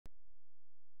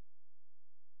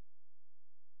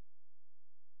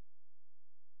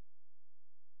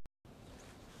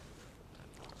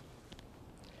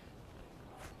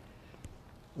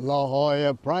La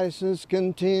Jolla prices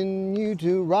continue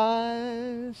to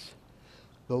rise.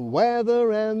 The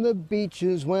weather and the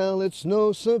beaches, well, it's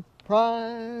no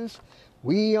surprise.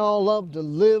 We all love to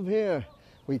live here.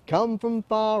 We come from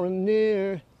far and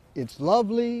near. It's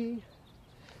lovely,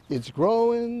 it's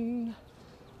growing.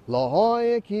 La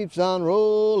Jolla keeps on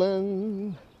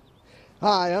rolling.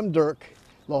 Hi, I'm Derk,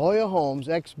 La Jolla Homes,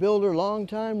 ex-builder,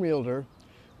 longtime realtor,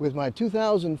 with my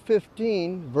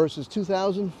 2015 versus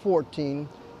 2014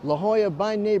 La Jolla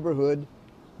by neighborhood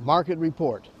market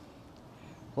report.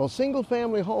 Well,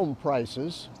 single-family home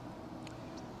prices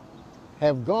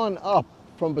have gone up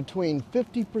from between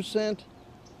 50%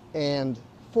 and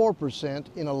 4%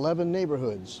 in 11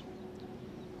 neighborhoods,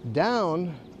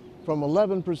 down from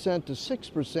 11% to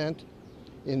 6%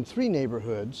 in 3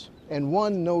 neighborhoods, and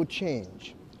 1 no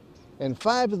change. And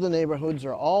 5 of the neighborhoods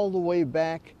are all the way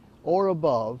back or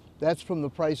above. That's from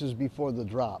the prices before the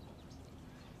drop.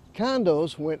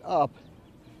 Condos went up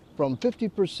from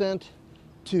 50%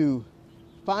 to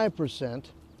 5%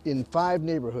 in 5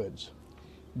 neighborhoods,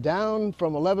 down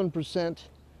from 11%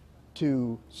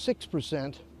 to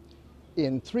 6%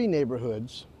 in 3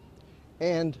 neighborhoods,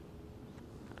 and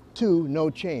 2 no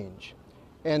change.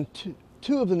 And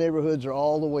 2 of the neighborhoods are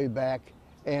all the way back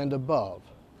and above.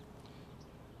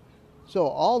 So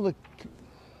all the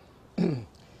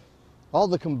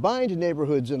combined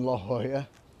neighborhoods in La Jolla,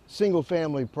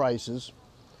 single-family prices,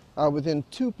 are within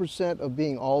 2% of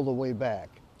being all the way back.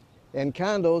 And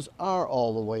condos are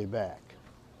all the way back.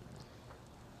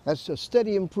 That's a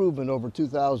steady improvement over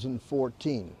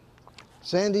 2014.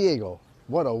 San Diego,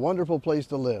 what a wonderful place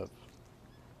to live.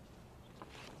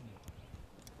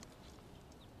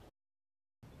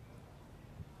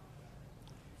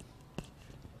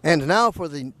 And now for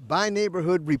the by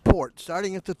neighborhood report.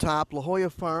 Starting at the top, La Jolla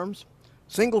Farms,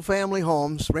 single family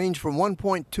homes range from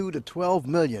 1.2 to 12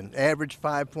 million, average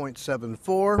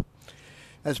 5.74.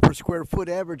 That's per square foot,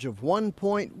 average of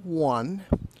 1.1.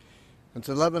 That's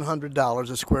 $1,100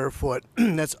 a square foot.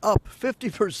 That's up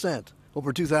 50%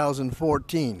 over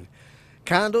 2014.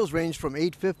 Condos range from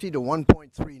 850 to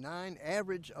 1.39,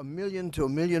 average $1 million to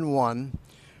 $1.1 million.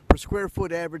 Per square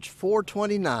foot, average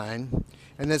 429,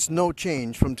 and that's no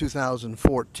change from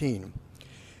 2014.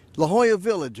 La Jolla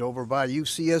Village over by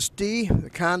UCSD, the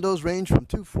condos range from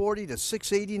 240 to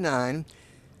 689,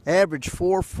 average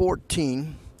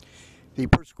 414. The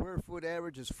per square foot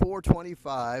average is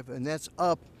 425, and that's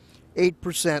up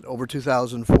 8% over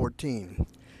 2014.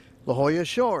 La Jolla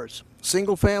Shores,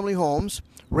 single family homes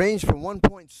range from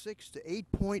 1.6 to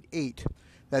 8.8.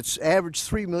 That's average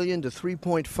 3 million to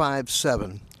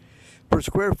 3.57. Per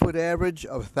square foot average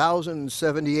of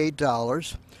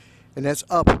 $1,078, and that's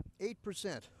up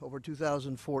 8% over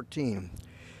 2014.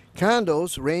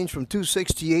 Condos range from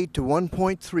 268 to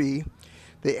 1.3.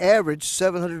 They average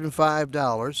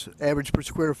 $705, average per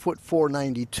square foot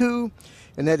 $492,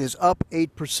 and that is up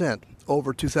 8%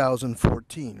 over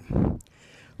 2014.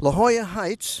 La Jolla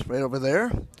Heights, right over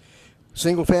there,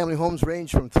 single family homes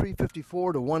range from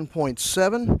 354 to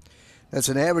 1.7. That's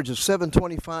an average of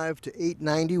 $725 to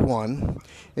 $891,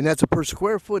 and that's a per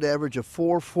square foot average of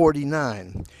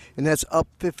 $449, and that's up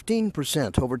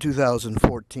 15% over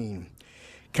 2014.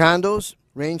 Condos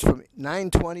range from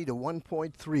 920 to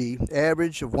 1.3,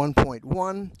 average of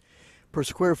 1.1, per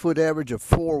square foot average of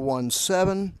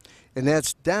 $417, and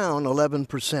that's down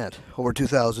 11% over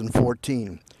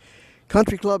 2014.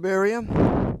 Country club area,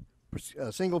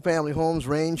 single family homes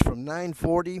range from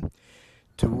 940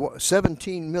 to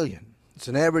 17 million. It's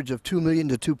an average of 2 million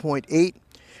to 2.8,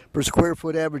 per square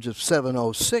foot average of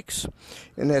 706,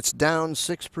 and that's down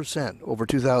 6% over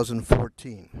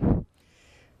 2014.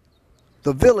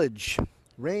 The Village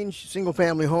range, single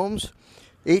family homes,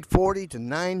 840 to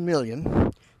 9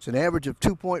 million. It's an average of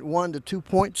 2.1 to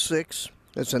 2.6.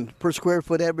 That's a per square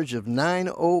foot average of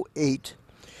 908,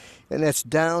 and that's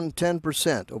down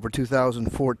 10% over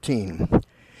 2014.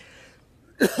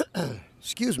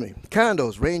 Excuse me.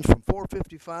 Condos range from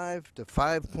 455 to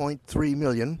 5.3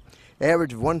 million,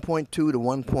 average of 1.2 to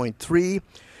 1.3,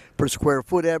 per square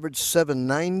foot average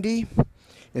 790,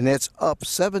 and that's up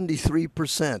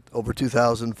 73% over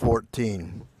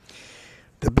 2014.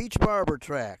 The Beach Barber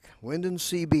Track, Wyndham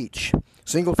Sea Beach,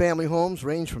 single family homes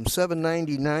range from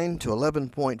 799 to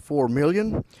 11.4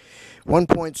 million,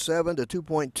 1.7 to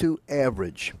 2.2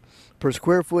 average. Per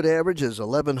square foot average is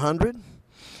 1100.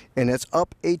 And that's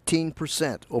up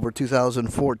 18% over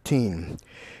 2014.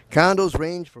 Condos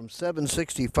range from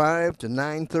 765 to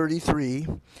 933,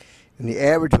 and the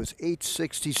average was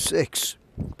 866.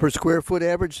 Per square foot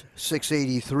average,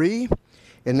 683,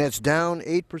 and that's down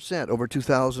 8% over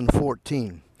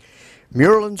 2014.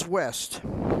 Muirlands West,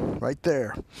 right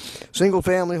there. Single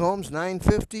family homes,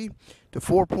 950 to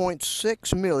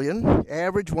 4.6 million,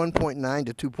 average 1.9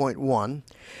 to 2.1.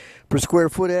 Per square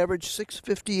foot average,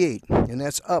 658, and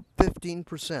that's up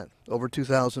 15% over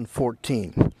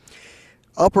 2014.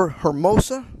 Upper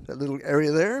Hermosa, that little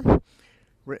area there,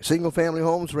 single family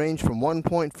homes range from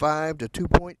 1.5 to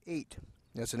 2.8.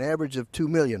 That's an average of 2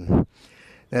 million.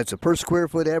 That's a per square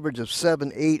foot average of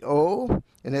 780,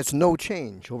 and that's no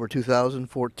change over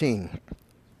 2014.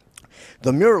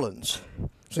 The Muirlands,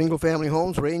 single family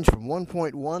homes range from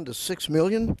 1.1 to 6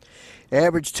 million,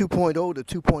 average 2.0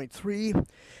 to 2.3,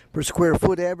 per square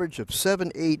foot average of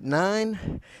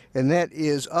 789, and that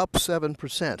is up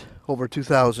 7% over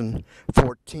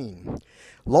 2014.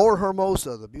 Lower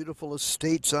Hermosa, the beautiful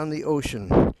estates on the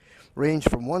ocean, range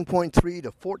from 1.3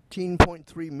 to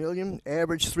 14.3 million,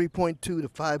 average 3.2 to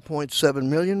 5.7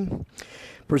 million,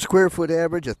 per square foot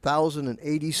average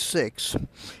 1,086,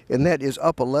 and that is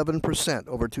up 11%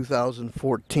 over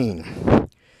 2014.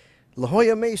 La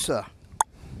Jolla Mesa,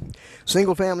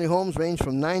 single family homes range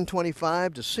from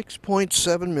 925 to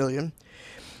 6.7 million,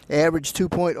 average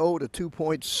 2.0 to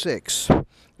 2.6,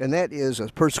 and that is a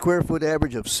per square foot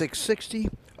average of 660,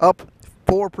 up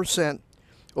 4%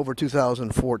 over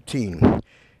 2014.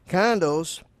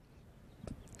 Condos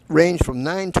range from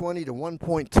 920 to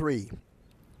 1.3.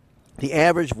 The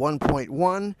average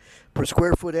 1.1, per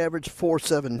square foot average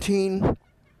 417, and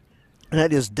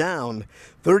that is down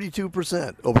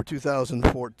 32% over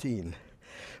 2014.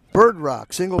 Bird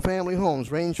Rock single family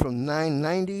homes range from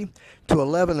 990 to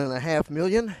 11.5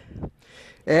 million,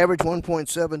 average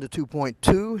 1.7 to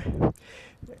 2.2,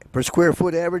 per square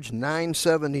foot average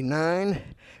 979.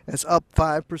 That's up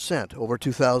 5% over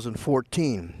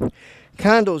 2014.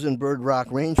 Condos in Bird Rock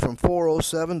range from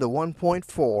 407 to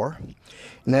 1.4,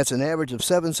 and that's an average of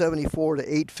 774 to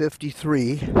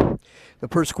 853. The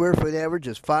per square foot average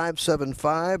is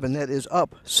 575, and that is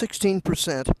up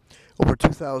 16% over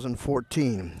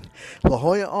 2014. La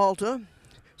Jolla Alta,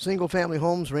 single family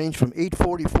homes range from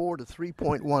 844 to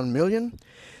 3.1 million.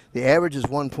 The average is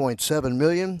 1.7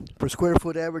 million. Per square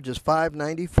foot average is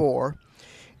 594.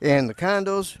 And the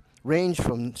condos range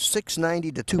from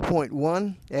 690 to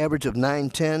 2.1, average of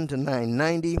 910 to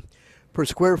 990. Per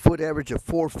square foot average of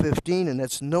 415, and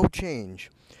that's no change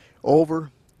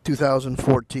over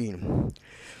 2014.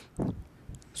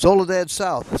 Soledad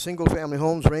South, single family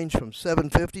homes range from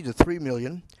 750 to 3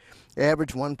 million,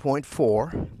 average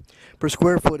 1.4, per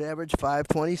square foot average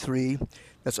 523.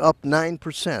 That's up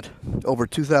 9% over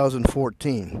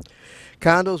 2014.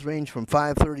 Condos range from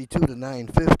 532 to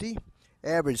 950,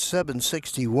 average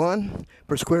 761,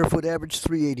 per square foot average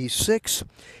 386,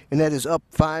 and that is up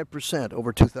 5%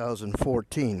 over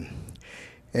 2014.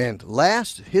 And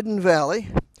last, Hidden Valley,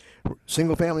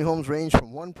 single family homes range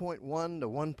from 1.1 to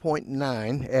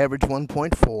 1.9, average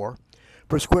 1.4,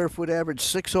 per square foot average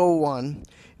 601,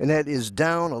 and that is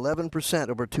down 11%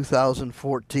 over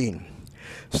 2014.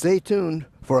 Stay tuned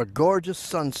for a gorgeous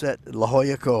sunset at La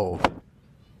Jolla Cove.